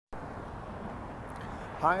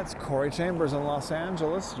Hi, it's Corey Chambers in Los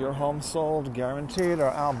Angeles. Your home sold, guaranteed,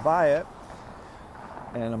 or I'll buy it.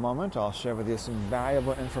 In a moment, I'll share with you some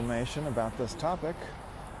valuable information about this topic.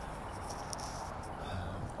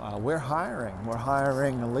 We're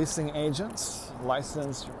hiring leasing agents,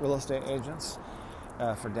 licensed real estate agents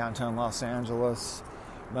for downtown Los Angeles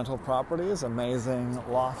rental properties, amazing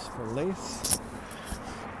lofts for lease.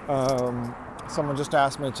 Someone just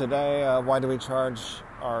asked me today, why are we charging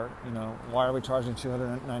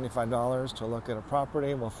 $295 to look at a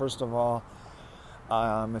property? Well, first of all,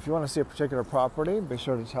 if you want to see a particular property, be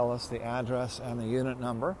sure to tell us the address and the unit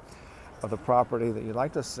number of the property that you'd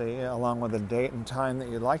like to see, along with the date and time that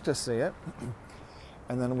you'd like to see it.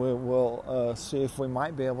 And then we will see if we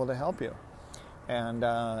might be able to help you. And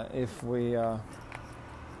if we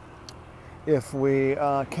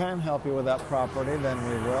can help you with that property, then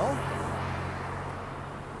we will.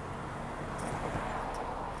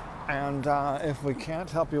 And if we can't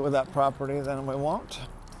help you with that property, then we won't.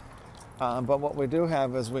 But what we do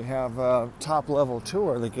have is we have a top-level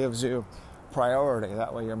tour that gives you priority.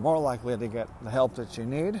 That way you're more likely to get the help that you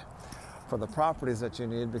need for the properties that you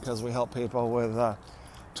need, because we help people with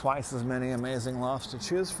twice as many amazing lofts to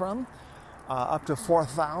choose from, up to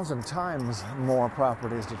 4,000 times more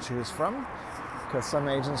properties to choose from, because some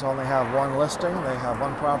agents only have one listing. They have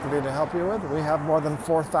one property to help you with. We have more than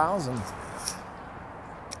 4,000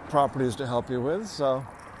 properties to help you with, so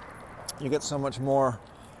you get so much more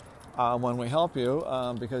when we help you,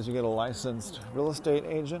 because you get a licensed real estate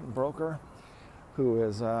agent, broker, who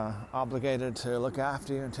is obligated to look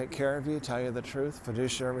after you and take care of you, tell you the truth,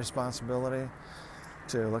 fiduciary responsibility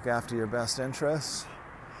to look after your best interests.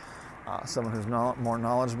 Someone who's more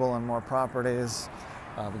knowledgeable on more properties.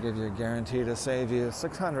 We give you a guarantee to save you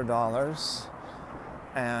 $600,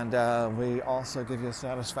 and we also give you a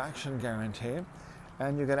satisfaction guarantee.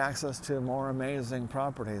 And you get access to more amazing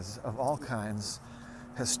properties of all kinds.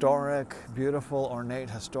 Historic, beautiful, ornate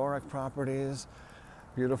historic properties,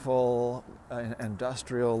 beautiful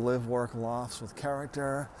industrial live-work lofts with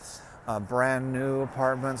character, brand new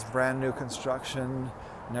apartments, brand new construction,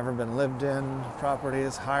 never been lived in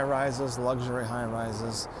properties, high-rises, luxury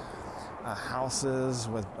high-rises, houses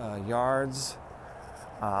with yards,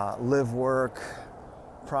 live-work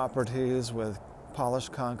properties with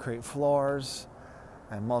polished concrete floors,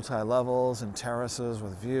 and multi-levels and terraces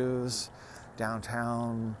with views,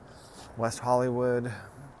 downtown, West Hollywood,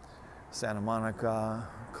 Santa Monica,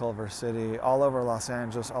 Culver City, all over Los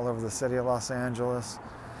Angeles, all over the city of Los Angeles,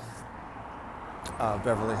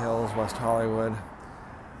 Beverly Hills, West Hollywood,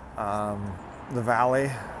 the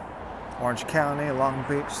Valley, Orange County, Long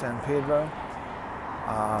Beach, San Pedro,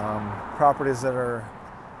 properties that are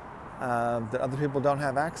that other people don't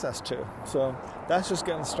have access to. So that's just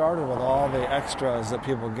getting started with all the extras that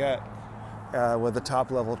people get with the top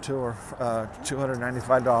level tour,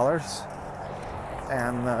 $295,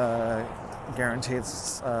 and guaranteed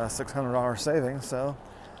 $600 savings. So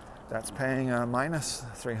that's paying minus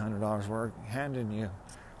 $300. We're handing you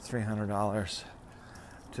 $300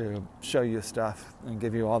 to show you stuff and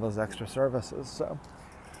give you all those extra services. So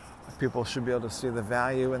people should be able to see the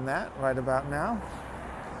value in that right about now.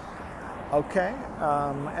 Okay,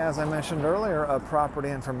 as I mentioned earlier, a property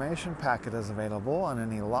information packet is available on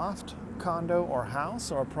any loft, condo, or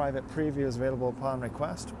house, or a private preview is available upon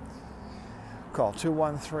request. Call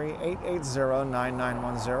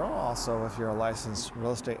 213-880-9910. Also, if you're a licensed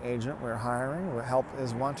real estate agent, we're hiring. Help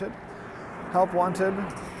is wanted. Help wanted.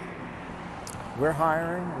 We're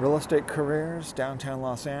hiring real estate careers downtown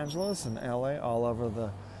Los Angeles and LA, all over the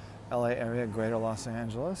LA area, greater Los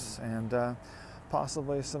Angeles, and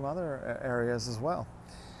possibly some other areas as well.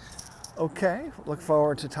 Okay, look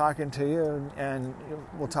forward to talking to you, and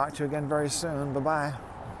we'll talk to you again very soon. Bye-bye.